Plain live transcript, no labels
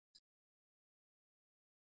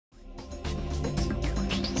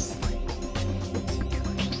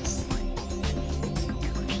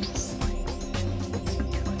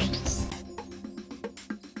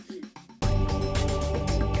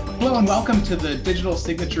Hello and welcome to the Digital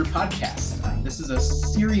Signature Podcast. This is a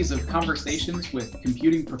series of conversations with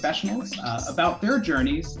computing professionals about their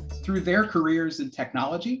journeys through their careers in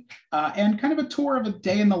technology and kind of a tour of a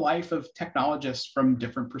day in the life of technologists from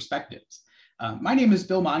different perspectives. My name is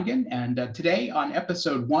Bill Mongan, and today on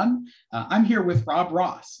episode 1, I'm here with Rob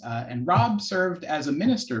Ross. And Rob served as a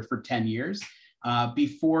minister for 10 years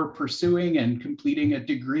before pursuing and completing a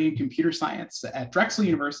degree in computer science at Drexel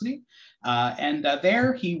University.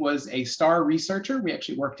 There he was a star researcher. We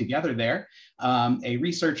actually worked together there, a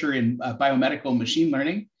researcher in biomedical machine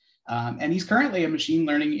learning. And he's currently a machine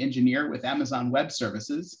learning engineer with Amazon Web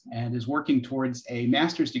Services and is working towards a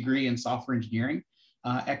master's degree in software engineering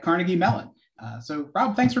at Carnegie Mellon. So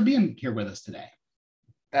Rob, thanks for being here with us today.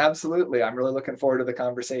 Absolutely. I'm really looking forward to the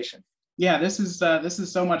conversation. Yeah, this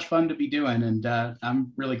is so much fun to be doing, and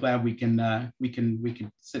I'm really glad we can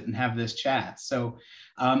sit and have this chat. So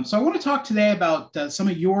I want to talk today about some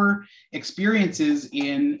of your experiences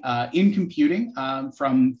in computing,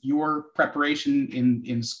 from your preparation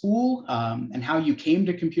in school and how you came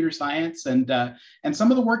to computer science, and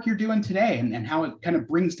some of the work you're doing today, and how it kind of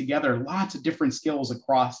brings together lots of different skills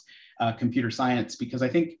across computer science. Because I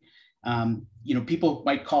think people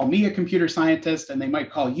might call me a computer scientist and they might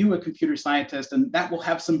call you a computer scientist, and that will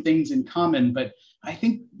have some things in common, but I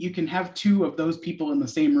think you can have two of those people in the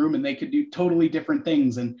same room and they could do totally different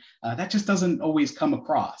things, and that just doesn't always come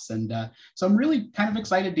across. And so I'm really kind of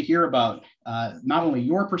excited to hear about not only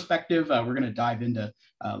your perspective, we're going to dive into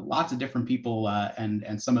lots of different people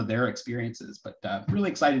and some of their experiences, but really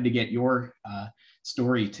excited to get your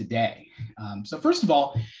story today. So first of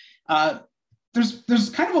all, there's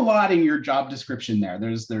kind of a lot in your job description there.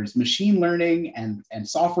 There's machine learning and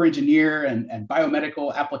software engineer and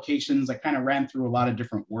biomedical applications. I kind of ran through a lot of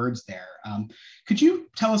different words there. Could you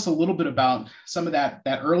tell us a little bit about some of that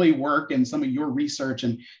early work and some of your research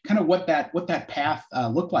and kind of what that path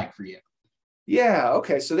looked like for you? Yeah.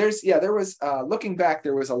 Okay. So there was looking back,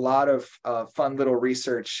 there was a lot of fun little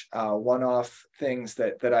research, one-off things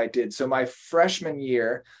that I did. So my freshman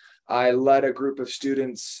year, I led a group of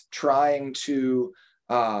students trying to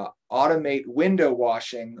automate window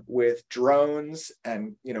washing with drones,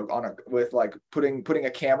 and putting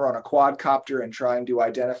a camera on a quadcopter and trying to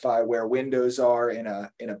identify where windows are in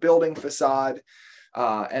a building facade.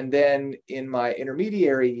 And then in my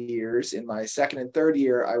intermediary years, in my second and third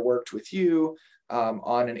year, I worked with you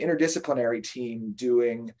on an interdisciplinary team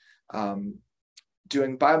doing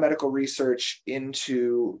biomedical research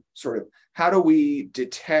into sort of how do we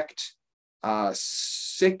detect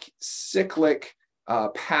cyclic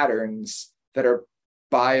patterns that are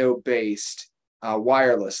bio-based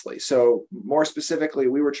wirelessly. So more specifically,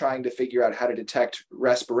 we were trying to figure out how to detect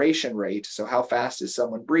respiration rate. So how fast is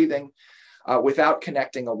someone breathing without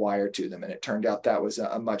connecting a wire to them? And it turned out that was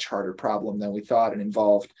a much harder problem than we thought, and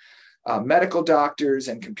involved medical doctors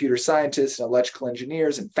and computer scientists and electrical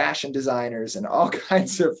engineers and fashion designers and all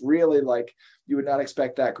kinds of really, like, you would not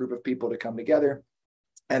expect that group of people to come together.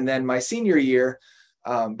 And then my senior year,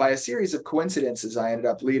 by a series of coincidences, I ended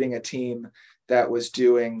up leading a team that was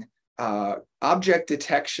doing object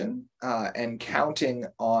detection and counting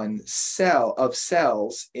on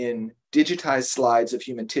cells in digitized slides of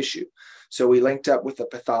human tissue. So we linked up with a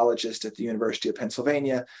pathologist at the University of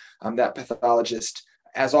Pennsylvania. That pathologist,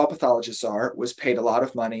 as all pathologists are, was paid a lot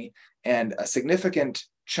of money, and a significant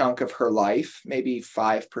chunk of her life, maybe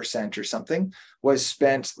 5% or something, was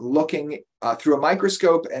spent looking through a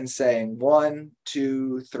microscope and saying 1,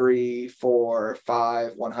 2, 3, 4,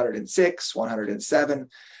 5, 106, 107.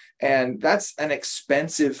 And that's an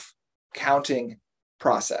expensive counting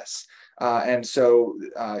process. And so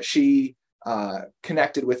she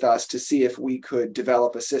connected with us to see if we could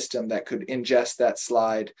develop a system that could ingest that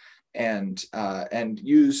slide and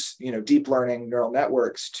use deep learning neural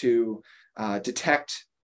networks to detect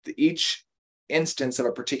each instance of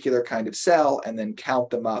a particular kind of cell and then count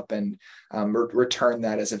them up and return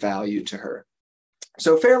that as a value to her.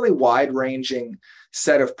 So fairly wide-ranging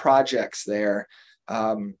set of projects there.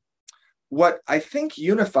 What I think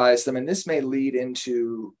unifies them, and this may lead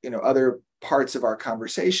into other parts of our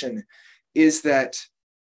conversation, is that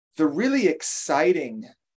the really exciting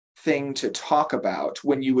thing to talk about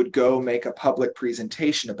when you would go make a public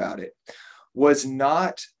presentation about it was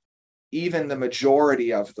not even the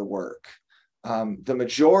majority of the work. The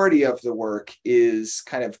majority of the work is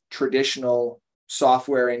kind of traditional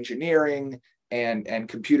software engineering and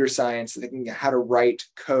computer science, thinking how to write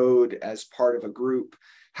code as part of a group,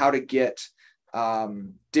 how to get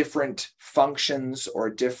different functions or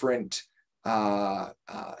different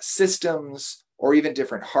systems or even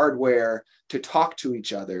different hardware to talk to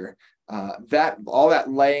each other that all that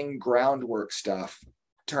laying groundwork stuff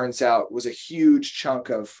turns out was a huge chunk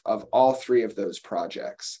of all three of those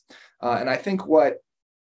projects. And I think what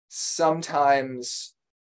sometimes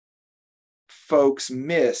folks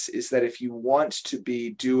miss is that if you want to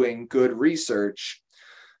be doing good research,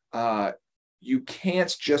 you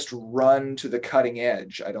can't just run to the cutting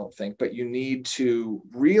edge, I don't think, but you need to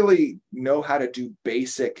really know how to do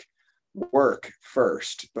basic work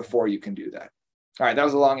first before you can do that. All right, that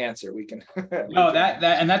was a long answer. We can. No, that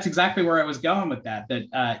and that's exactly where I was going with that.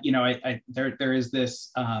 That you know, there is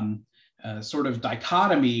this sort of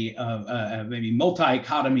dichotomy of maybe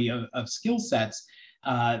multi-dichotomy of skill sets.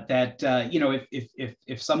 That you know,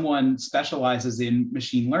 if someone specializes in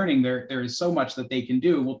machine learning, there is so much that they can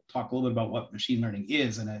do. We'll talk a little bit about what machine learning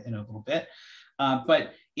is in a little bit.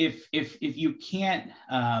 But if you can't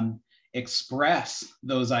express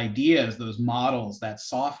those ideas, those models, that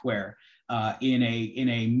software in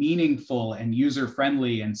a meaningful and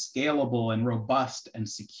user-friendly and scalable and robust and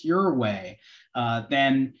secure way,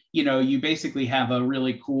 then you know, you basically have a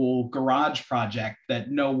really cool garage project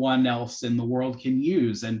that no one else in the world can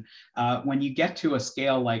use. And when you get to a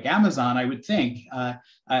scale like Amazon, I would think,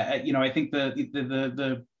 you know, I think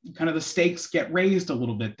the kind of the stakes get raised a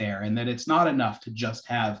little bit there, and that it's not enough to just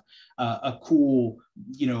have a cool,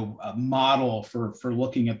 you know, a model for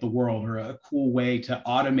looking at the world, or a cool way to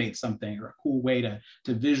automate something, or a cool way to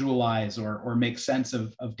visualize or make sense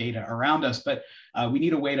of data around us. But we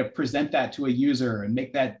need a way to present that to a user and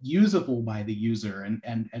make that usable by the user,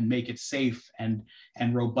 and make it safe and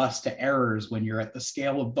robust to errors when you're at the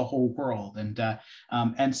scale of the whole world.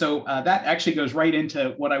 And so that actually goes right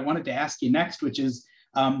into what I wanted to ask you next, which is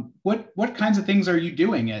what kinds of things are you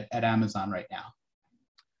doing at Amazon right now?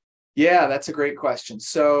 Yeah, that's a great question.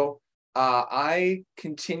 So I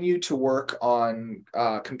continue to work on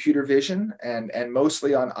computer vision and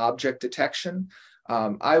mostly on object detection.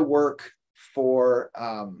 I work for,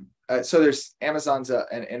 so there's Amazon's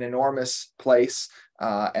an enormous place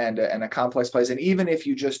and a complex place. And even if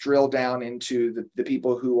you just drill down into the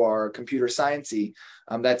people who are computer sciencey,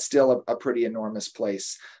 that's still a pretty enormous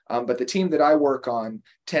place. But the team that I work on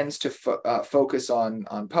tends to focus on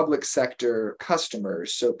public sector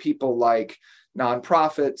customers. So people like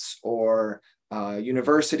nonprofits or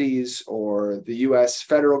universities or the US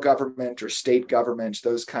federal government or state government,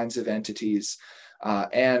 those kinds of entities.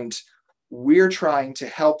 And we're trying to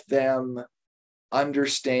help them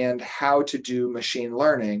understand how to do machine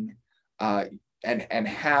learning and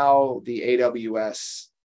how the AWS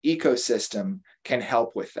ecosystem can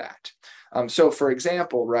help with that. So for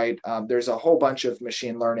example, right, there's a whole bunch of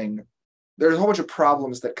machine learning, there's a whole bunch of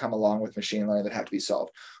problems that come along with machine learning that have to be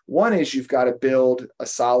solved. One is you've got to build a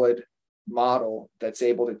solid model that's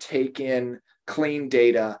able to take in clean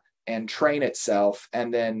data and train itself,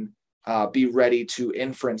 and then be ready to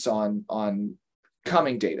inference on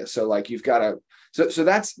coming data. So like you've got to, so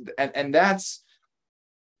that's, and that's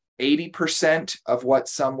 80% of what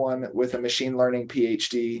someone with a machine learning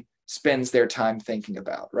PhD spends their time thinking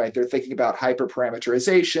about, right? They're thinking about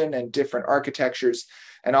hyperparameterization and different architectures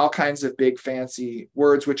and all kinds of big fancy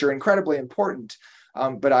words, which are incredibly important,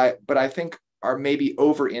 but I think are maybe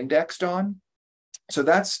over-indexed on. So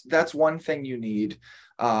that's one thing you need,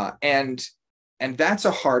 and that's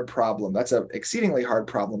a hard problem. That's an exceedingly hard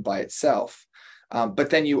problem by itself. But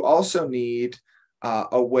then you also need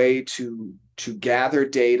a way to gather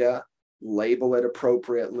data, label it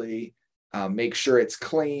appropriately, make sure it's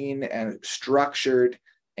clean and structured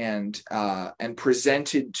and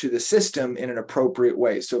presented to the system in an appropriate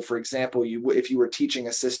way. So for example, if you were teaching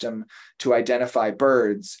a system to identify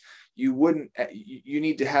birds, you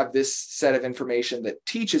need to have this set of information that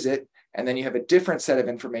teaches it, and then you have a different set of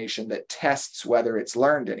information that tests whether it's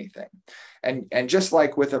learned anything. And just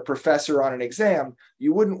like with a professor on an exam,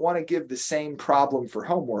 you wouldn't want to give the same problem for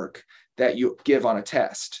homework that you give on a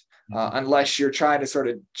test, unless you're trying to sort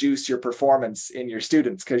of juice your performance in your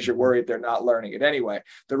students because you're worried they're not learning it anyway.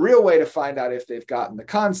 The real way to find out if they've gotten the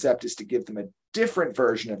concept is to give them a different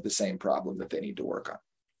version of the same problem that they need to work on.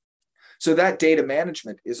 So that data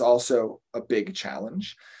management is also a big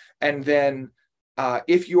challenge. And then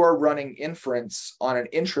if you are running inference on an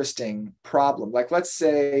interesting problem, like let's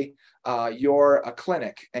say you're a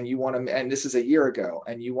clinic and you want to, and this is a year ago,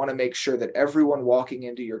 and you want to make sure that everyone walking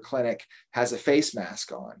into your clinic has a face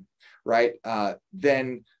mask on, right?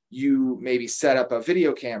 Then you maybe set up a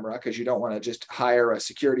video camera because you don't want to just hire a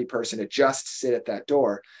security person to just sit at that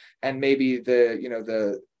door. And maybe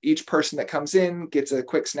each person that comes in gets a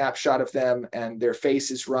quick snapshot of them, and their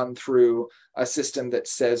face is run through a system that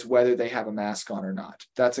says whether they have a mask on or not.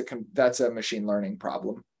 That's a machine learning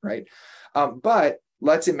problem, right? But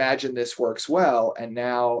let's imagine this works well. And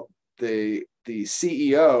now the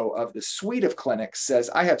CEO of the suite of clinics says,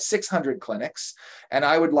 I have 600 clinics and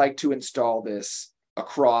I would like to install this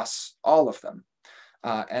across all of them.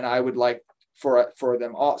 And I would like for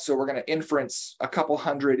them all. So we're going to inference a couple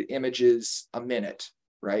hundred images a minute,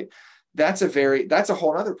 right? That's a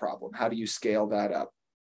whole other problem. How do you scale that up?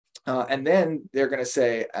 And then they're going to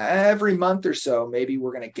say every month or so, maybe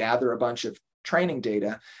we're going to gather a bunch of training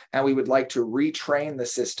data and we would like to retrain the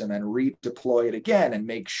system and redeploy it again and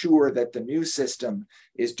make sure that the new system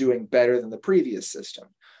is doing better than the previous system,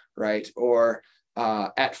 right? Or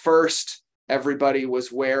at first, everybody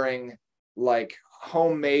was wearing like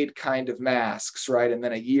homemade kind of masks, right? And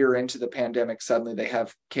then a year into the pandemic, suddenly they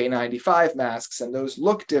have K95 masks and those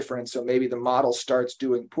look different. So maybe the model starts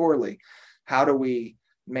doing poorly. How do we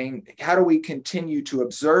continue to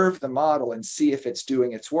observe the model and see if it's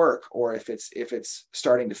doing its work or if it's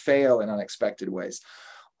starting to fail in unexpected ways?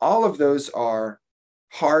 All of those are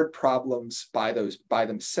hard problems by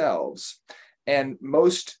themselves. And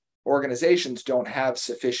most organizations don't have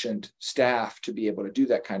sufficient staff to be able to do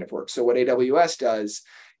that kind of work. So what AWS does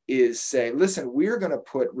is say, listen, we're going to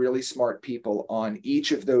put really smart people on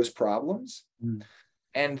each of those problems.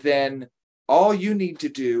 And then all you need to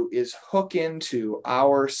do is hook into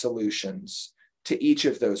our solutions to each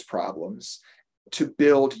of those problems to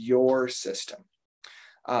build your system.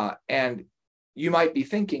 And you might be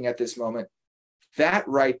thinking at this moment, that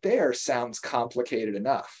right there sounds complicated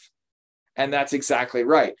enough. And that's exactly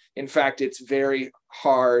right. In fact, it's very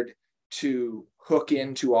hard to hook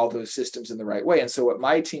into all those systems in the right way. And so what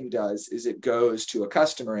my team does is it goes to a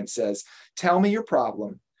customer and says, tell me your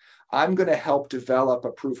problem. I'm going to help develop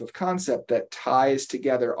a proof of concept that ties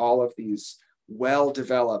together all of these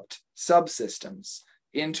well-developed subsystems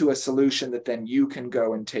into a solution that then you can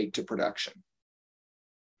go and take to production.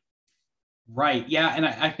 Right. Yeah. And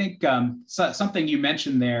I think something you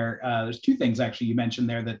mentioned there, there's two things actually you mentioned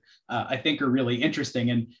there that I think are really interesting.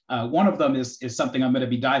 And one of them is something I'm going to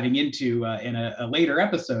be diving into in a later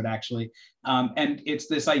episode, actually. And it's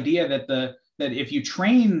this idea that if you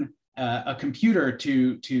train a computer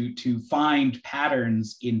to find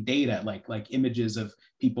patterns in data, like images of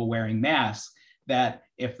people wearing masks, that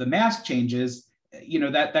if the mask changes,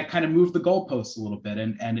 that kind of moved the goalposts a little bit,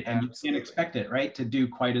 and you can't expect it, right, to do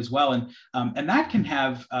quite as well, and that can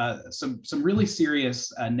have some really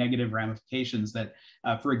serious negative ramifications. That,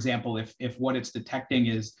 for example, if what it's detecting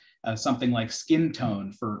is something like skin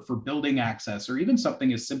tone for building access, or even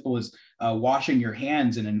something as simple as washing your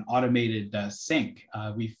hands in an automated sink,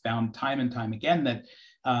 we've found time and time again that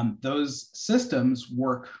those systems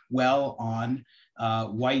work well on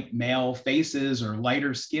white male faces or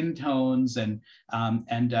lighter skin tones, and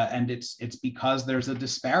it's because there's a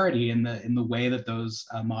disparity in the way that those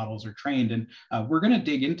models are trained, and we're going to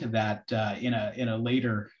dig into that in a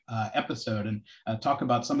later episode and talk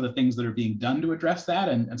about some of the things that are being done to address that,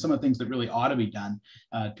 and some of the things that really ought to be done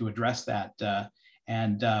to address that.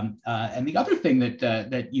 And the other thing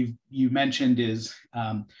that you mentioned is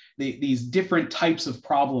these different types of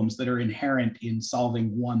problems that are inherent in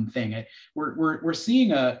solving one thing. We're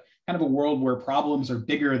seeing a kind of a world where problems are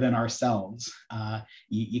bigger than ourselves.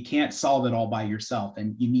 You can't solve it all by yourself,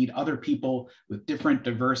 and you need other people with different,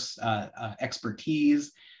 diverse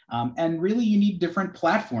expertise. And really, you need different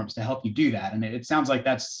platforms to help you do that. And it sounds like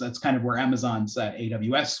that's kind of where Amazon's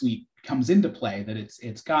AWS suite comes into play, that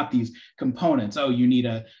it's got these components. Oh, you need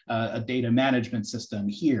a data management system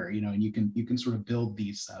here, and you can sort of build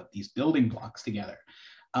these building blocks together.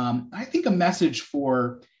 I think a message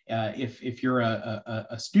for if you're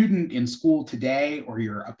a student in school today, or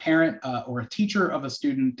you're a parent or a teacher of a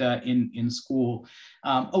student in school,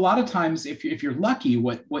 a lot of times, if you're lucky,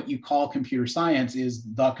 what you call computer science is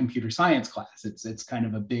the computer science class. It's kind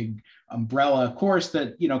of a big umbrella course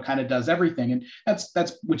that kind of does everything, and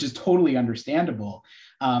that's which is totally understandable.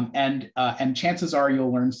 And chances are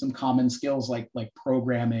you'll learn some common skills like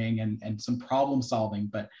programming and some problem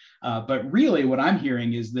solving. But really, what I'm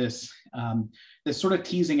hearing is this sort of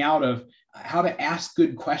teasing out of how to ask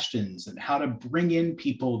good questions and how to bring in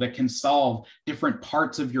people that can solve different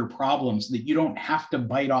parts of your problems, so that you don't have to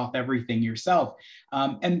bite off everything yourself.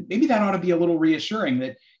 And maybe that ought to be a little reassuring,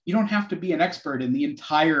 that you don't have to be an expert in the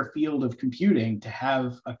entire field of computing to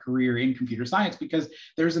have a career in computer science, because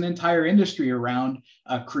there's an entire industry around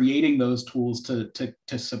creating those tools to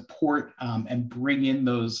support and bring in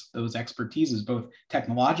those expertises, both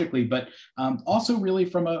technologically, but also really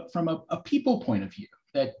from a people point of view,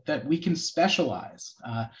 that we can specialize,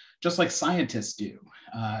 just like scientists do.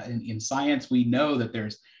 In science, we know that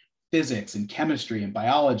there's physics and chemistry and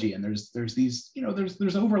biology, and there's these,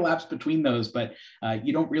 there's overlaps between those, but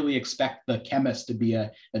you don't really expect the chemist to be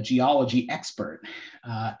a geology expert.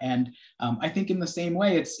 And I think in the same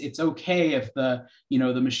way, it's okay if the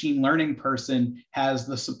machine learning person has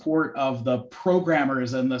the support of the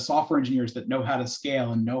programmers and the software engineers that know how to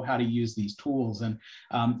scale and know how to use these tools. And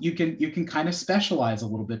you can kind of specialize a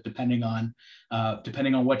little bit depending on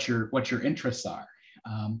what your interests are.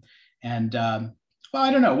 Well, I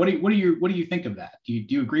don't know. What do you think of that? Do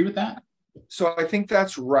you agree with that? So I think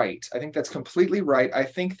that's right. I think that's completely right. I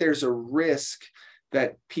think there's a risk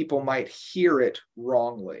that people might hear it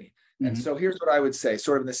wrongly. Mm-hmm. And so here's what I would say,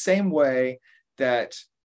 sort of in the same way that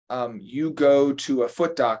you go to a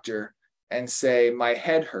foot doctor and say, my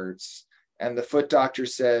head hurts. And the foot doctor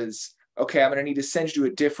says, okay, I'm going to need to send you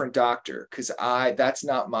to a different doctor because that's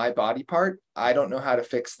not my body part. I don't know how to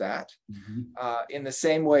fix that. Mm-hmm. In the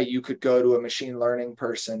same way, you could go to a machine learning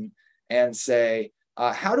person and say,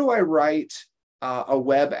 how do I write a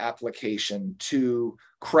web application to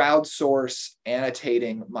crowdsource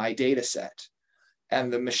annotating my data set?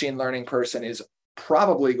 And the machine learning person is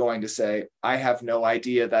probably going to say, I have no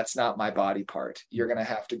idea. That's not my body part. You're going to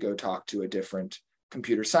have to go talk to a different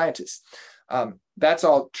computer scientist. That's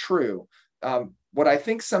all true. What I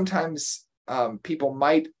think sometimes people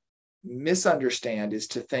might misunderstand is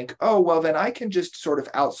to think, oh, well, then I can just sort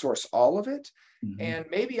of outsource all of it. Mm-hmm. And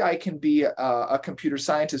maybe I can be a computer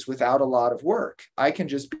scientist without a lot of work. I can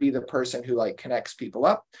just be the person who connects people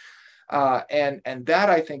up. And that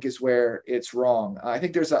I think is where it's wrong. I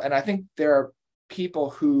think there are people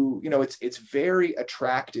who, it's very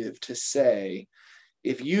attractive to say,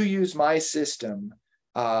 if you use my system,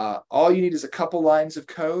 all you need is a couple lines of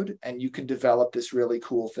code and you can develop this really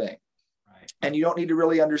cool thing. Right. And you don't need to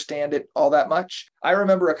really understand it all that much. I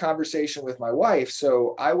remember a conversation with my wife.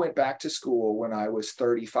 So I went back to school when I was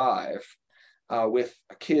 35 with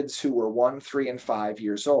kids who were 1, 3, and 5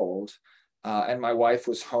 years old. And my wife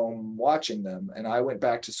was home watching them. And I went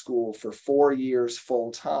back to school for 4 years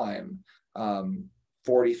full time,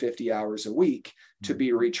 40, 50 hours a week to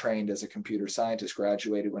be retrained as a computer scientist,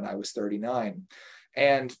 graduated when I was 39.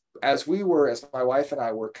 And as my wife and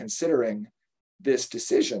I were considering this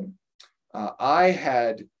decision, I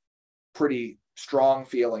had pretty strong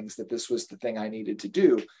feelings that this was the thing I needed to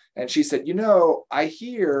do. And she said, I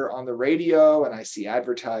hear on the radio and I see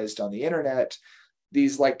advertised on the internet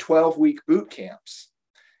these 12-week boot camps.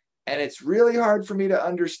 And it's really hard for me to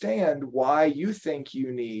understand why you think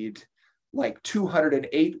you need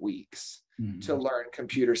 208 weeks to learn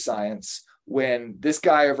computer science when this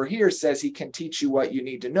guy over here says he can teach you what you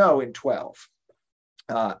need to know in 12.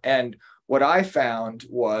 And what I found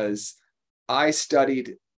was I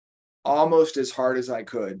studied almost as hard as I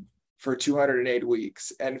could for 208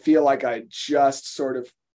 weeks and feel like I just sort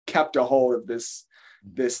of kept a hold of this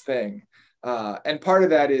thing. And part of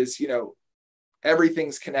that is,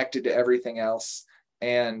 everything's connected to everything else.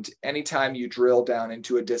 And anytime you drill down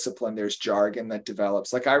into a discipline, there's jargon that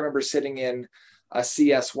develops. I remember sitting in a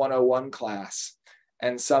CS 101 class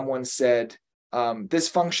and someone said, this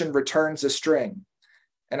function returns a string.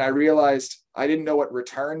 And I realized I didn't know what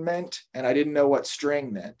return meant and I didn't know what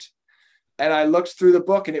string meant. And I looked through the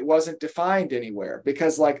book and it wasn't defined anywhere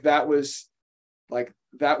because that was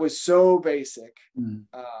so basic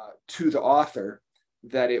to the author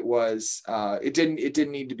that it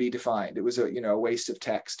didn't need to be defined. It was a waste of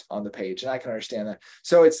text on the page, and I can understand that.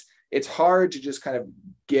 So it's hard to just kind of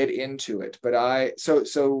get into it. But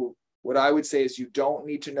so what I would say is you don't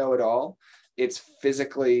need to know it all. It's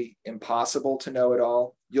physically impossible to know it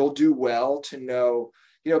all. You'll do well to know,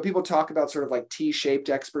 people talk about sort of T-shaped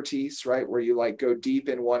expertise, right? Where you go deep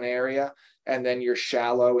in one area and then you're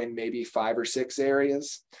shallow in maybe 5 or 6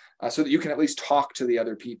 areas so that you can at least talk to the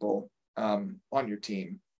other people on your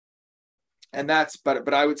team. And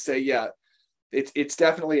but I would say, yeah, it's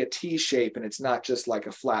definitely a T shape and it's not just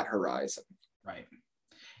a flat horizon. Right.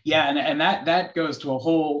 Yeah. And that goes to a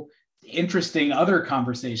whole interesting other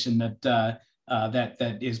conversation that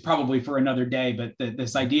is probably for another day, but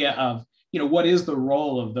this idea of, what is the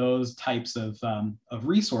role of those types of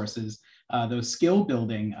resources, those skill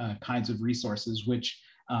building kinds of resources, which,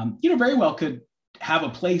 very well could have a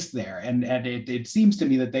place there. And it seems to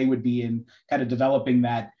me that they would be in kind of developing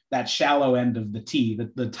that shallow end of the T,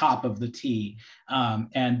 the top of the T,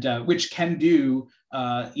 and which can do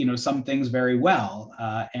some things very well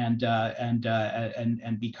and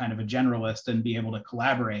be kind of a generalist and be able to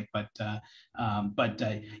collaborate. But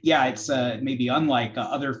yeah, it's maybe unlike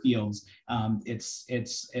other fields.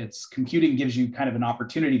 It's computing gives you kind of an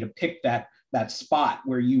opportunity to pick that that spot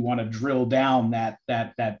where you want to drill down that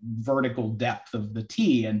vertical depth of the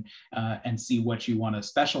T and see what you want to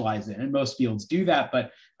specialize in. And most fields do that,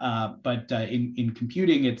 but in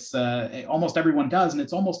computing, it's almost everyone does, and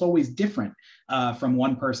it's almost always different from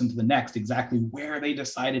one person to the next, exactly where they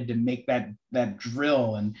decided to make that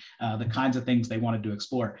drill and the kinds of things they wanted to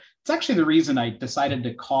explore. It's actually the reason I decided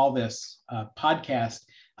to call this podcast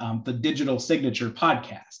the Digital Signature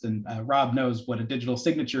Podcast. And Rob knows what a digital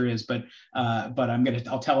signature is, but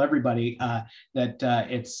I'll tell everybody that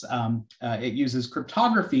it uses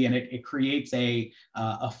cryptography, and it creates a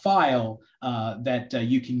file that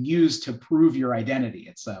you can use to prove your identity.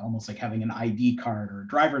 It's almost like having an ID card or a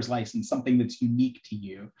driver's license, something that's unique to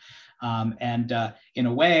you. In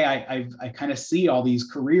a way, I kind of see all these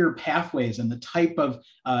career pathways and the type of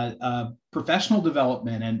professional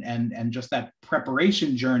development and just that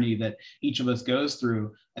preparation journey that each of us goes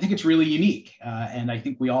through. I think it's really unique. And I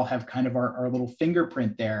think we all have kind of our little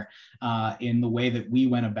fingerprint there in the way that we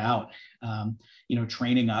went about,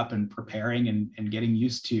 training up and preparing and getting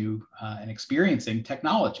used to and experiencing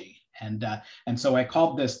technology. And so I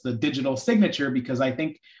called this the digital signature, because I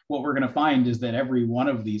think what we're going to find is that every one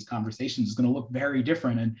of these conversations is going to look very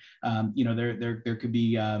different. And, there could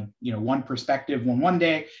be, one perspective one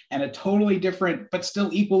day and a totally different, but still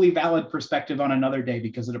equally valid perspective on another day,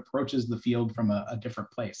 because it approaches the field from a different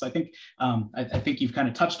place. So I think you've kind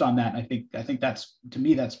of touched on that. And I think that's, to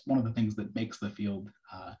me, that's one of the things that makes the field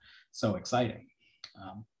so exciting.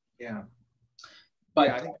 But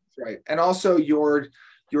I think that's right. And also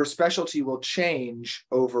your specialty will change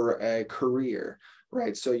over a career,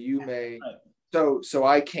 right? So you may, so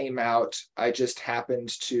I came out, I just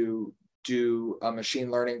happened to do a machine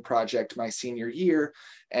learning project my senior year,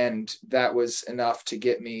 and that was enough to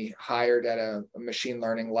get me hired at a machine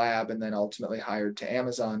learning lab, and then ultimately hired to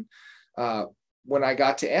Amazon. When I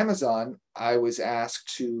got to Amazon, I was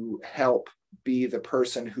asked to help be the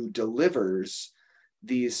person who delivers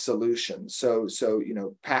these solutions. So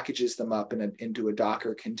packages them up into a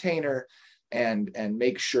Docker container and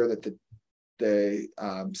make sure that the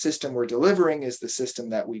system we're delivering is the system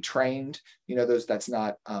that we trained. That's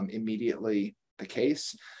not immediately the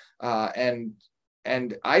case. And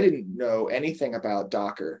I didn't know anything about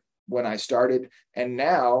Docker when I started. And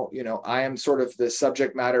now, I am sort of the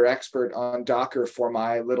subject matter expert on Docker for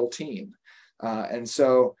my little team. And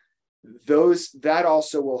so that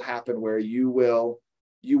also will happen, where you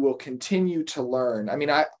will continue to learn. I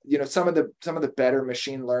mean, some of the better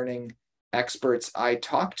machine learning experts I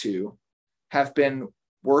talk to have been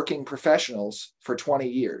working professionals for 20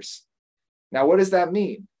 years. Now, what does that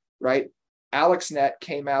mean, right? AlexNet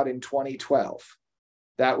came out in 2012.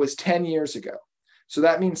 That was 10 years ago. So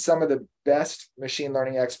that means some of the best machine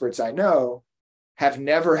learning experts I know have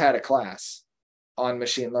never had a class on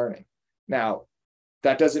machine learning. Now,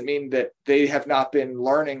 that doesn't mean that they have not been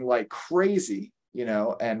learning like crazy,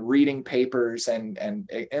 and reading papers and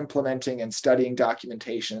implementing and studying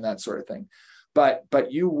documentation and that sort of thing.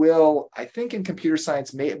 But you will, I think in computer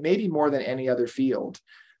science, maybe more than any other field,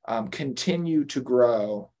 continue to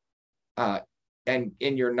grow and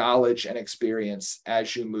in your knowledge and experience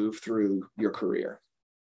as you move through your career.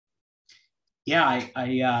 Yeah,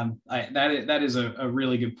 that is a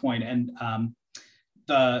really good point. And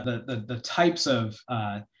the types of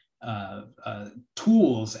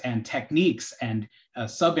tools and techniques and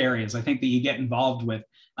sub areas I think that you get involved with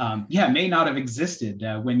may not have existed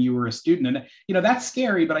when you were a student. And that's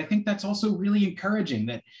scary, but I think that's also really encouraging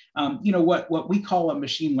that what we call a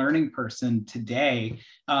machine learning person today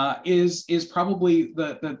is probably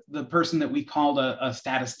the person that we called a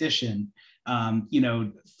statistician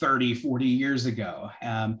 30, 40 years ago.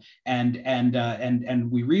 And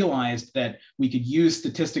we realized that we could use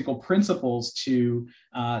statistical principles to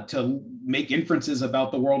make inferences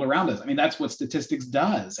about the world around us. I mean, that's what statistics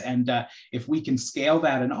does. And if we can scale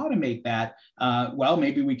that and automate that,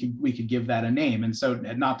 maybe we could give that a name. And so,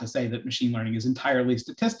 not to say that machine learning is entirely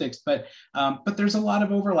statistics, but there's a lot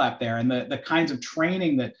of overlap there. And the kinds of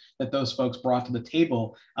training that those folks brought to the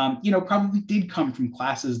table, probably did come from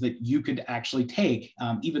classes that you could actually take,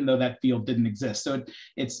 even though that field didn't exist. So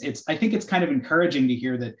I think it's kind of encouraging to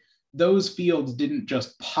hear that those fields didn't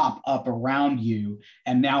just pop up around you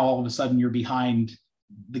and now all of a sudden you're behind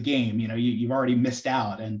the game. You've already missed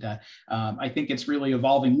out. And I think it's really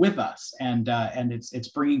evolving with us, and it's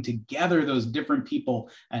bringing together those different people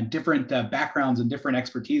and different backgrounds and different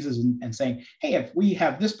expertises, and saying, hey, if we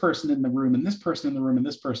have this person in the room and this person in the room and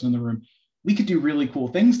this person in the room, we could do really cool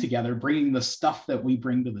things together, bringing the stuff that we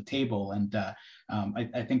bring to the table. And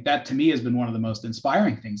I think that, to me, has been one of the most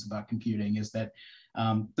inspiring things about computing, is that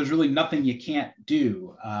there's really nothing you can't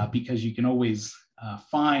do because you can always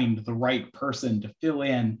find the right person to fill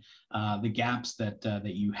in the gaps that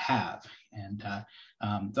you have. And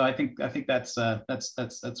so I think that's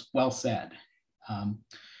well said.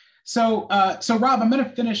 So Rob, I'm going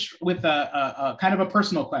to finish with a kind of a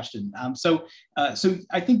personal question. So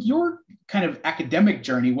I think your kind of academic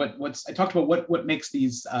journey, I talked about what makes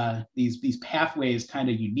these pathways kind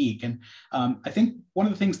of unique, and I think one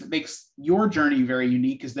of the things that makes your journey very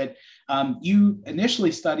unique is that you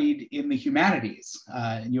initially studied in the humanities,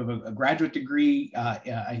 and you have a graduate degree.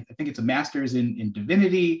 I think it's a master's in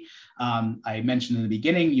divinity. I mentioned in the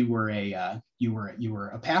beginning you were a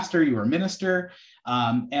pastor, you were a minister,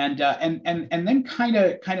 and then kind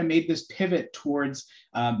of made this pivot towards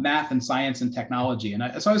math and science and technology.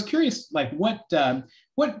 And so I was curious, like what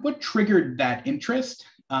triggered that interest,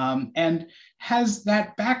 and has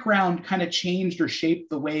that background kind of changed or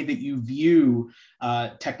shaped the way that you view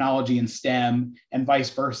technology and STEM and vice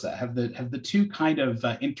versa? Have the two kind of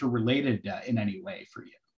interrelated in any way for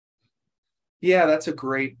you? Yeah, that's a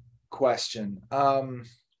great question.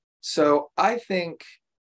 So I think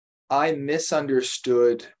I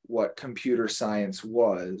misunderstood what computer science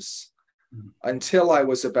was until I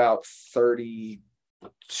was about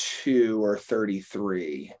 32 or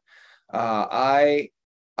 33. I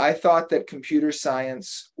thought that computer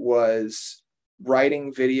science was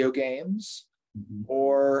writing video games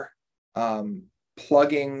or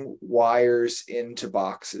plugging wires into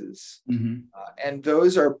boxes. And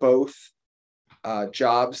those are both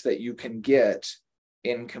jobs that you can get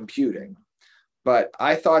in computing. But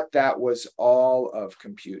I thought that was all of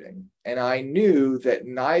computing. And I knew that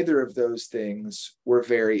neither of those things were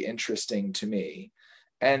very interesting to me.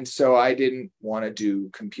 And so I didn't want to do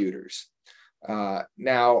computers.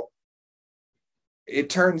 Now, it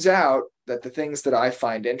turns out that the things that I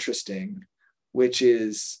find interesting, which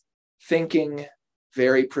is thinking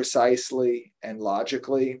very precisely and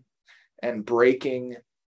logically and breaking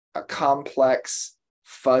complex,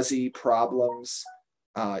 fuzzy problems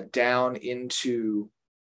down into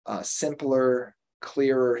simpler,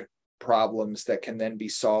 clearer problems that can then be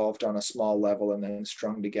solved on a small level and then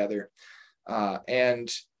strung together,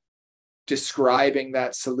 and describing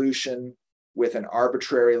that solution with an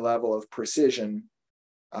arbitrary level of precision.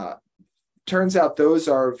 Turns out those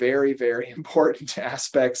are very, very important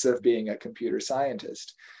aspects of being a computer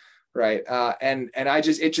scientist, right? And I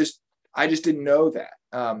just didn't know that.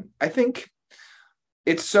 I think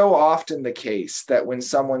it's so often the case that when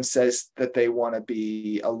someone says that they want to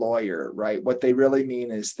be a lawyer, right, what they really mean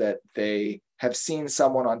is that they have seen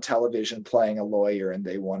someone on television playing a lawyer and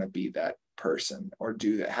they want to be that person or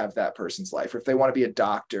have that person's life. Or if they want to be a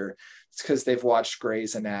doctor, it's because they've watched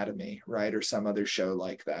Grey's Anatomy, right, or some other show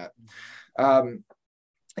like that.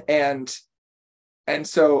 And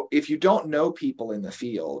so if you don't know people in the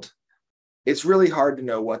field, it's really hard to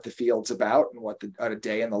know what the field's about and what a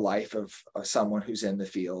day in the life of someone who's in the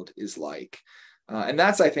field is like. And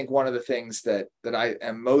that's, I think, one of the things that I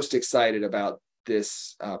am most excited about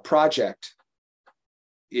this project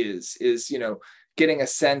is getting a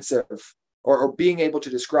sense of, or being able to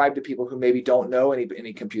describe to people who maybe don't know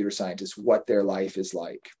any computer scientists what their life is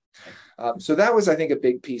like. So that was, I think, a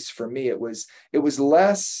big piece for me. It was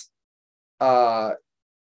less having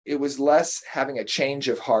a change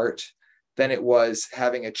of heart than it was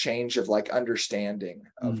having a change of understanding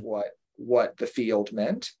of what the field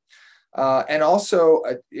meant. And also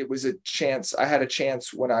it was I had a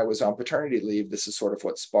chance when I was on paternity leave. This is sort of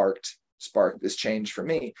what sparked this change for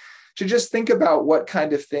me, to just think about what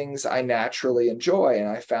kind of things I naturally enjoy. And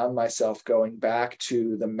I found myself going back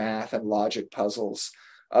to the math and logic puzzles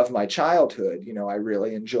of my childhood. I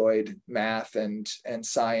really enjoyed math and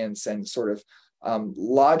science and sort of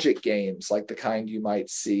logic games like the kind you might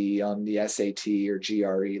see on the SAT or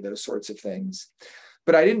GRE, those sorts of things.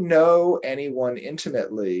 But I didn't know anyone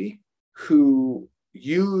intimately who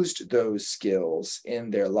used those skills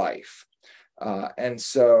in their life. And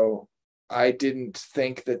so I didn't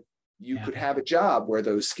think that you could have a job where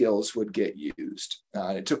those skills would get used.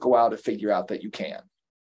 And it took a while to figure out that you can.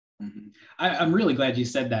 I'm really glad you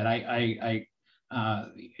said that.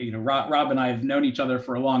 Rob and I have known each other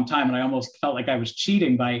for a long time, and I almost felt like I was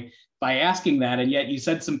cheating by asking that. And yet you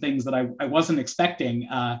said some things that I wasn't expecting.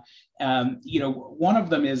 One of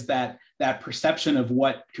them is that perception of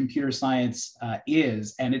what computer science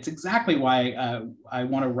is, and it's exactly why I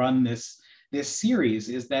want to run this series.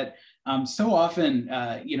 Is that So often,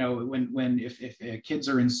 if kids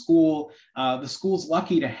are in school, the school's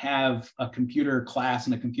lucky to have a computer class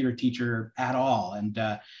and a computer teacher at all.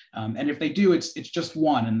 And if they do, it's just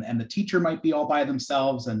one, and the teacher might be all by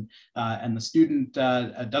themselves, and the student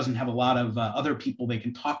doesn't have a lot of other people they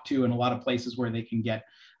can talk to, and a lot of places where they can get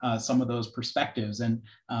some of those perspectives. And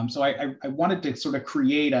so I wanted to sort of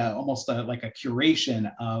create almost like a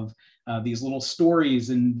curation of these little stories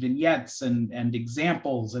and vignettes and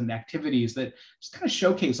examples and activities that just kind of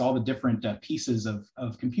showcase all the different pieces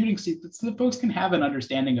of computing so that folks can have an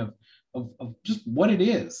understanding of just what it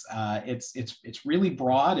is. It's really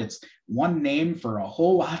broad. It's one name for a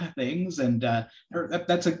whole lot of things, and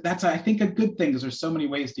that's I think a good thing, because there's so many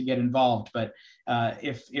ways to get involved. But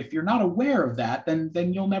if you're not aware of that,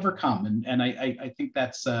 then you'll never come, and I think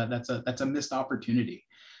that's a missed opportunity.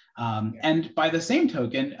 And by the same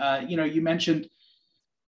token, you mentioned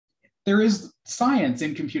there is science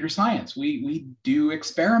in computer science. We do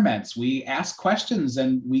experiments, we ask questions,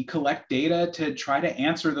 and we collect data to try to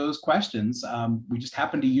answer those questions. We just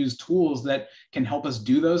happen to use tools that can help us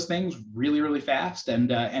do those things really, really fast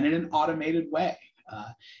and in an automated way.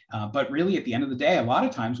 But really, at the end of the day, a lot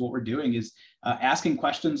of times what we're doing is asking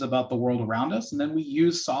questions about the world around us, and then we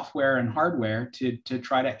use software and hardware to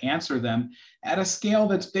try to answer them at a scale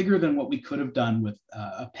that's bigger than what we could have done with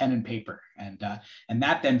a pen and paper. And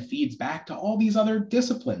that then feeds back to all these other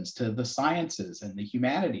disciplines, to the sciences and the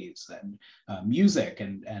humanities and music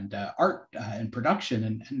and art and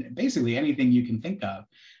production and basically anything you can think of.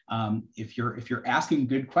 If you're asking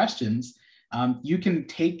good questions, you can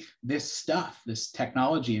take this stuff, this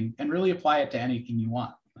technology, and really apply it to anything you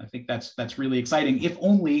want. I think that's really exciting. If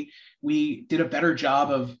only we did a better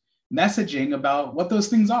job of messaging about what those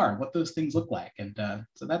things are, what those things look like. And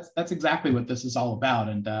so that's exactly what this is all about.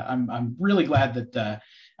 And I'm really glad that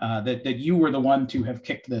you were the one to have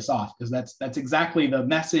kicked this off, because that's exactly the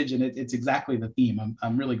message, and it's exactly the theme.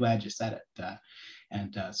 I'm really glad you said it.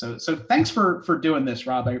 So thanks for doing this,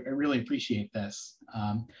 Rob. I really appreciate this.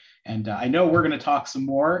 And I know we're going to talk some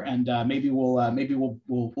more, and maybe we'll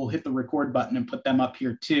hit the record button and put them up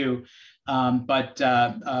here too. But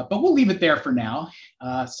we'll leave it there for now.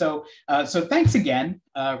 So thanks again,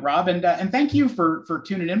 Rob, and thank you for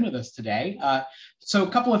tuning in with us today. So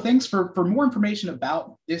a couple of things for more information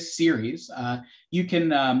about this series. You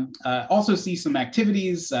can also see some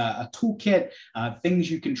activities, a toolkit,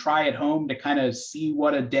 things you can try at home to kind of see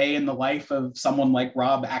what a day in the life of someone like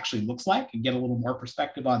Rob actually looks like and get a little more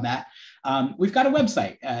perspective on that. We've got a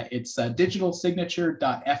website. It's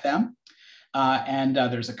digitalsignature.fm. And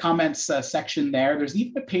there's a comments section there. There's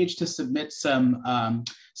even a page to submit some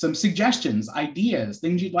suggestions, ideas,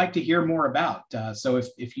 things you'd like to hear more about. So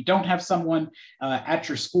if you don't have someone at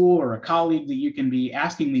your school or a colleague that you can be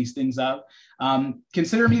asking these things of,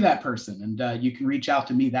 consider me that person, and you can reach out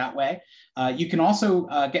to me that way. You can also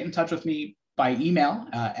get in touch with me by email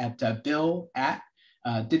at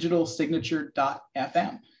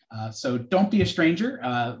bill@digitalsignature.fm. So don't be a stranger.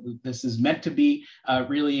 This is meant to be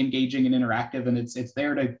really engaging and interactive, and it's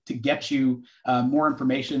there to get you more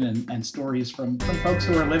information and stories from folks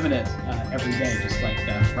who are living it every day, just like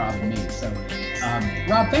Rob and me. So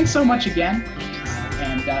Rob, thanks so much again,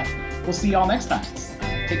 and we'll see you all next time.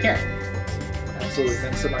 Take care. Absolutely.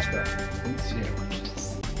 Thanks so much, Bill. Thanks, you.